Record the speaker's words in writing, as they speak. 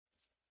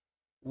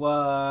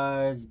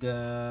What's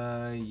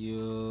good,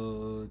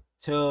 YouTube?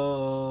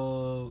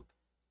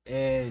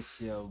 It's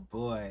your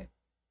boy,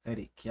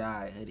 Hoodie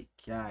Kai,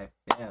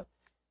 fam.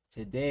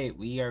 Today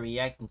we are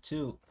reacting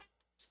to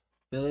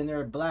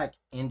Billionaire Black,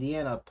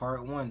 Indiana,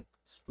 Part 1,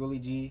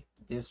 Scrooly G,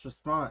 Diss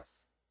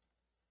Response.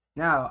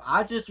 Now,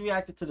 I just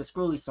reacted to the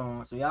Scrooly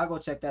song, so y'all go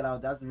check that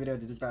out. That's the video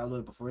that just got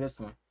uploaded before this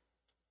one.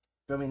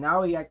 Feel me?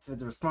 Now we react to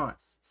the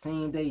response.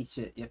 Same day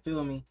shit, you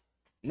feel me?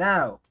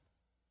 Now,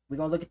 we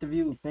gonna look at the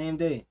views, same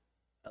day.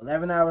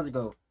 11 hours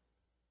ago,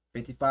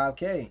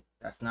 55K.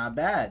 That's not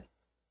bad.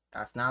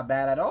 That's not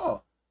bad at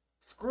all.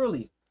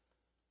 Scrooly,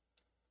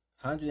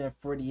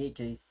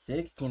 148K,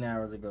 16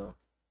 hours ago.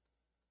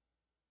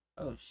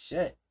 Oh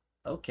shit.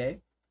 Okay.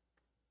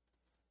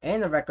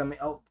 And the recommend.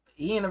 Oh,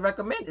 he in the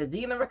recommended.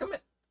 He in the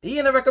recommend. He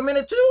in the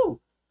recommended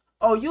too.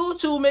 Oh,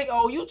 YouTube make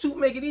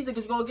it easy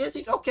because go against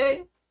it.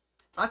 Okay.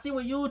 I see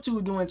what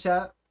YouTube doing,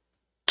 chat.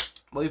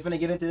 But we finna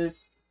get into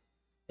this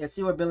and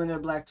see what Billionaire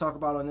Black talk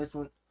about on this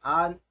one.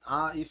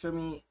 You feel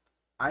me?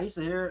 I used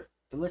to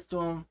listen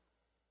to him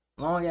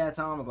long ass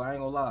time ago. I ain't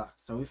gonna lie.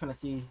 So we finna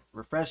see.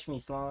 Refresh me,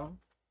 Slum.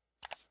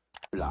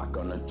 Block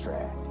on the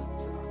track.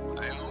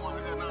 I don't want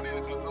to hear none of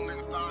it because them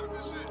niggas started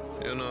this shit.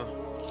 You know,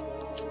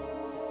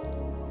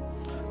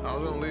 I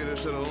was gonna leave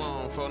this shit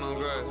alone, phone on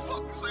grass.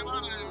 Fuck, you say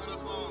my name in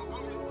this song,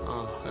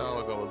 boogie. Y'all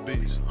look over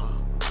beats.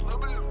 Little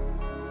bit.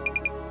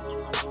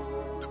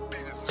 The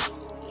biggest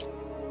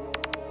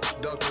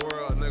nigga. Duck the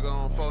world, nigga,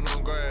 on phone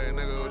on grass,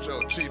 nigga, with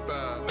your cheap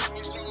ass.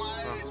 Make me show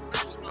my age,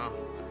 bitch.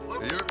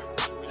 Little bit.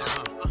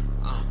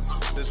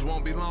 This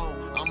won't be long,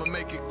 I'ma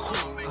make it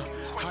quick.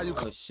 How you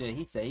Oh shit,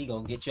 he said he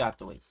gonna get you out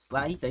the way.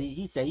 Slide. He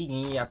said he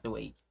gonna get you out the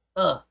way.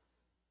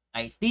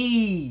 Like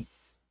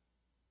these.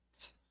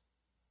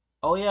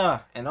 Oh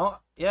yeah, and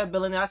yeah,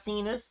 Billionaire, I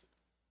seen this.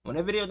 When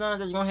the video done,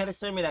 just go ahead and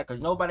send me that,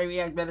 cause nobody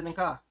reacts better than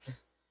Ka.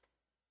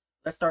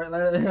 Let's start.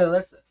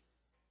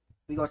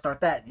 We gonna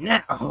start that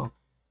now.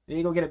 Then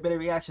you gonna get a better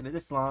reaction to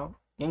this song,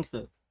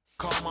 gangster.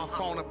 call my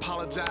phone,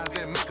 apologize,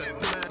 then make a man,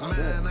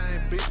 I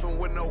ain't beefing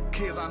with no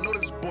kids. I know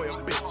this boy a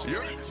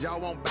bitch.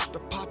 Y'all want back to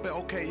pop it?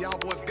 Okay, y'all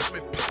boys got me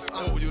pissed.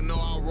 Oh, you know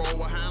I roll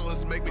with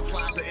handlers, make me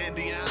slide to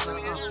Indiana.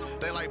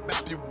 They like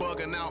bap you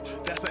bugging out.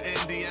 That's an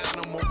Indiana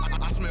animal.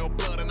 I smell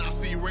blood and I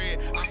see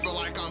red. I feel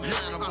like I'm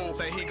Hannibal.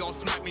 Say he gon'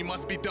 smack me,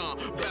 must be done.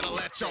 Better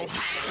let your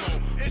house know.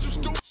 Is you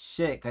stupid?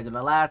 Shit, cause in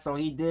the last song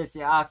he did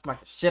say I smack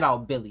the shit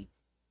out Billy.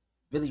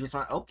 Billy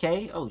responded,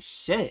 okay, oh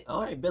shit.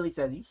 Alright, Billy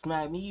says, you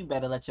smack me, you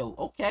better let your,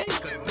 okay.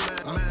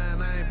 Man,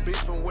 I ain't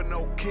beefing with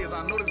no kids.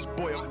 I know this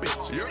boy a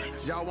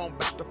bitch. Y'all want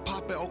back to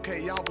pop it?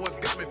 Okay, y'all boys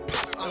got me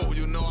pissed. Oh,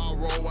 you know I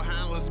roll with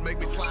handlers, make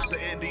me slide to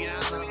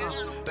Indiana.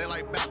 They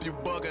like bap you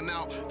bugging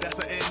out. That's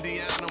an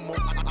Indiana animal.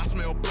 I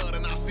smell blood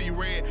and I see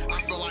red. I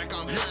feel like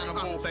I'm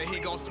Hannibal. Say he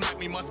gon' smack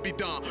me, must be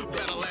done.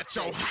 Better let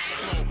your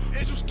house know.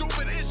 Is you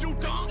stupid? Is you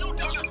dumb? You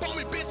done up on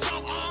me, bitch,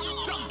 I'm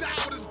armed. Duck down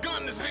with his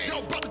gun in his hand.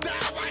 Yo, brother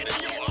died right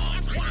in your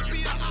arms. Wanna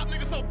be a hot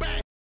nigga so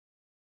bad.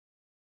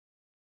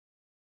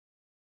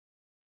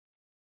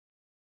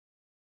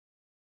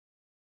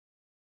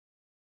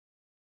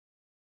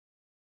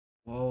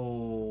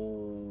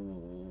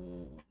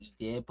 Whoa. He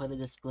did put a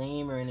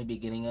disclaimer in the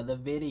beginning of the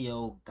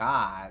video.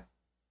 God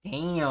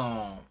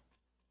damn.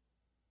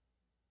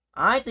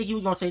 I didn't think he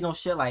was gonna say no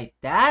shit like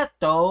that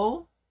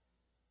though.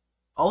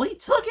 Oh, he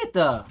took it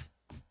though.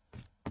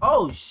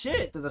 Oh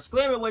shit. The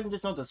disclaimer wasn't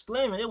just no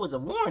disclaimer, it was a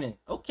warning.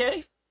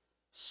 Okay.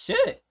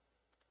 Shit.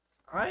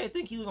 I didn't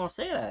think he was gonna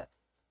say that.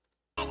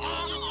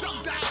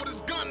 Duck down with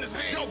his gun in his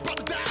hand. Yo,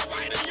 brother died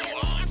right in your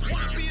arms.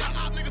 Wanna be a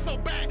hot nigga so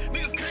bad.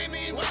 Niggas came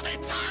in with they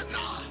time.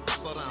 Nah.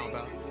 Slow down,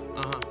 dog.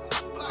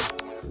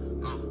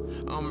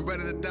 I'm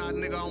ready to die,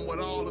 nigga. I'm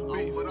with all the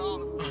beef.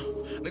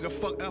 Nigga,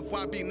 fuck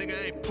FYB, nigga.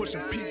 Ain't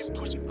pushing peace.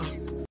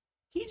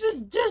 He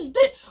just did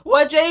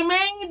what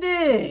J-Mane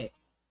did.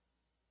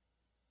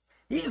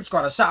 He just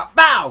caught a shot.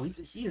 Bow.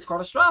 He just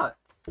caught a shot.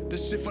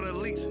 This shit for the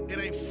leaks, it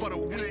ain't for the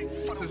weak.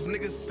 Since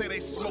niggas say they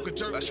smoke a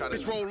jerk,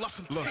 bitch roll up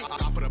some look.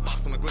 I put a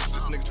box on the glitch,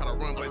 this nigga try to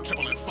run, but he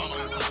triple and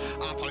fumbling.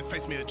 I'll probably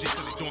face me a G,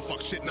 cause he doing fuck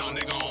shit now,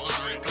 nigga on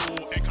under it.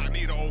 Ooh,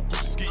 incognito,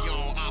 Gucci ski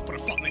on, I'll put a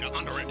fuck nigga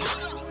under it.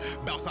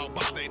 Bounce out,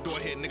 box, they door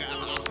hit, nigga,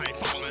 as I'm saying,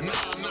 falling.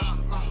 Nah,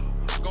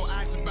 go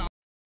ask about.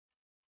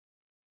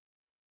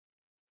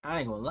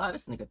 I ain't gonna lie,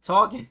 this nigga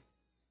talking.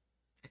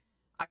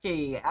 I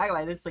can't act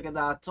like this nigga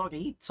not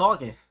talking. He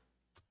talking.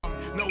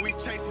 No, we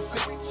chasing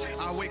shit.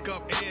 I wake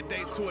up every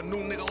day to a new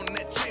nigga on the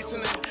net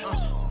chasing it.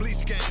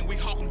 Bleach gang, we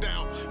hawk him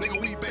down.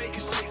 Nigga, we baking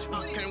shit.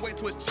 Can't wait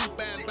till it's cheap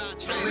ass by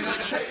chain.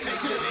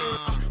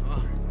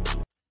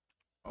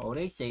 Oh,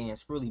 they saying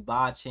Scrooly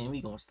bar chain,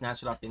 we gonna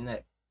snatch it off your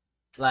neck.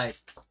 Like,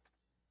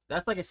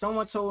 that's like if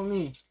someone told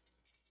me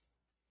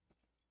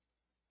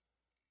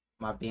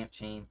my vamp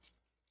chain.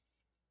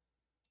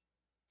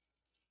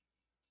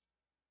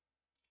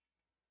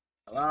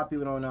 A lot of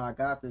people don't know I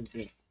got this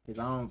bitch because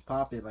I don't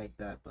pop it like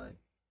that, but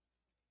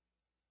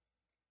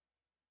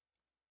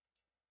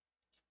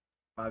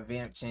my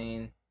vamp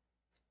chain,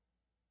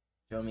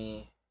 feel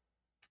me,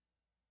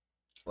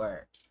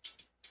 work.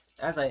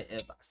 That's like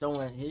if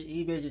someone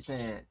he basically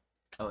saying,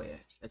 oh yeah,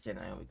 that's it.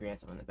 Naomi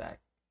grandson in the back.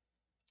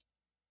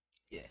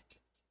 Yeah,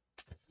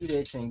 he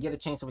basically saying get a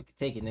chain so we can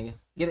take it, nigga.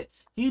 Get it.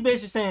 He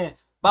basically saying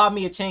buy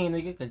me a chain,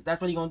 nigga, cause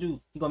that's what he gonna do.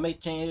 He gonna make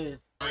chain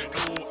his.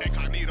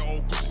 Incognito,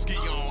 Gucci ski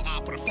on.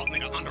 I put a fuck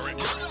nigga under it.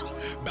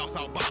 Bounce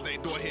out by they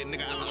door hit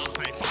nigga as I'm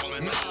saying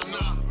falling. Nah.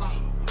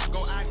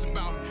 Go ask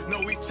about me. No,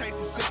 we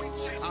chasing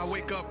shit. I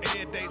wake up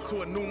every day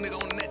to a new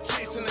nigga on the net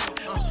chasing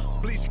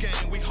it. Bleach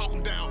gang, we hawk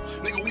him down.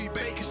 Nigga, we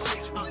baking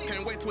shit.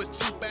 Can't wait till it's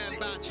cheap ass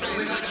by chain.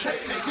 Nigga,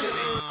 take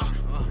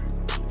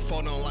it.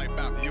 Phone don't like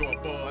Bap, you a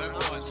boy. That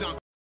boy junk.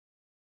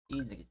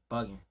 These niggas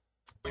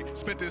bugging.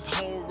 Spent this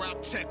whole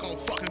rap check on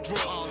fucking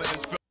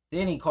drugs.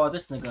 Then he called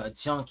this nigga a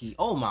junkie.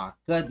 Oh my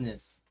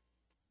goodness.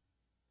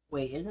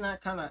 Wait, isn't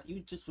that kind of...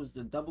 You just was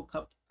the double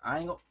cup... I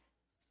ain't gonna...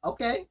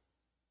 Okay.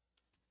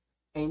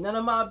 Ain't none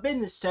of my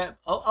business, chap.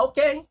 Oh,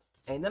 okay.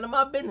 Ain't none of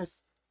my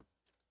business.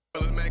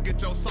 Man,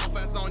 get your soft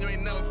ass on. You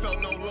ain't never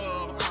felt no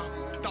love.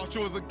 Thought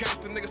you was a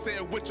gangster, nigga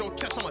said with your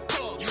chest, I'm a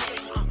thug.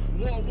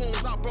 War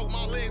wounds, I broke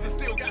my legs and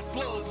still got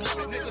slugs.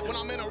 Nigga, when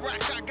I'm in a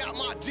rack, I got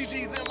my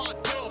GGs and my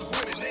dubs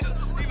with me,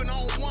 nigga. Even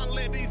on one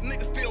leg, these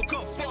niggas still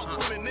come fuck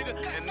with me, nigga.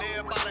 And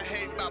everybody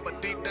hate about, but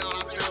deep down,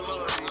 I still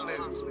love these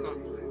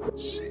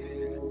niggas. Shit.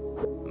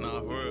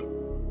 Nah, for real.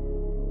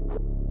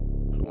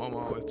 Mama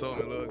always told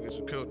me love gets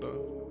you killed, dog.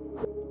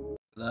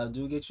 Love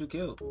do get you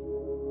killed.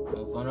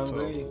 On front of So,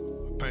 grave.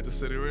 paint the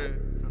city red.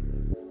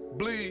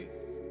 Bleed.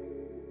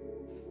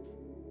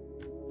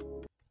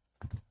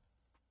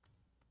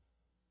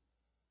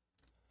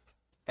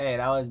 Hey,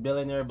 that was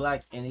Billionaire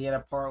Black,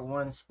 Indiana Part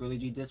 1, Skrilla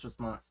G Diss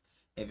response.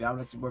 If y'all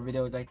want to see more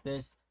videos like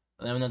this,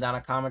 let me know down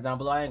in the comments down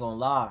below. I ain't gonna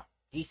lie.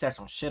 He said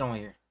some shit on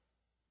here.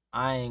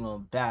 I ain't gonna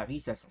bap. He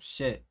said some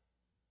shit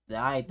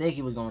that I didn't think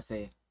he was gonna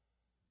say.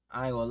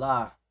 I ain't gonna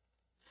lie.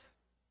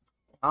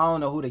 I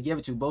don't know who to give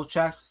it to. Both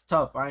tracks was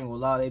tough. I ain't gonna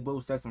lie. They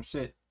both said some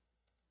shit.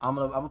 I'm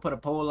gonna put a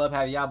poll up,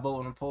 have y'all vote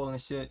on the poll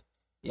and shit.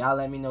 Y'all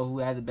let me know who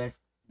had the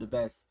best.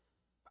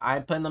 I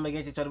ain't putting them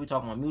against each other. We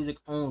talking about music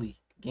only.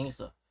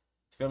 Gangsta.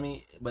 Feel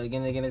me? But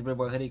again, it's Big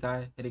Boy Hoodie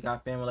Guy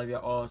family. Love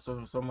y'all all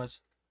so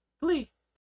much. Glee.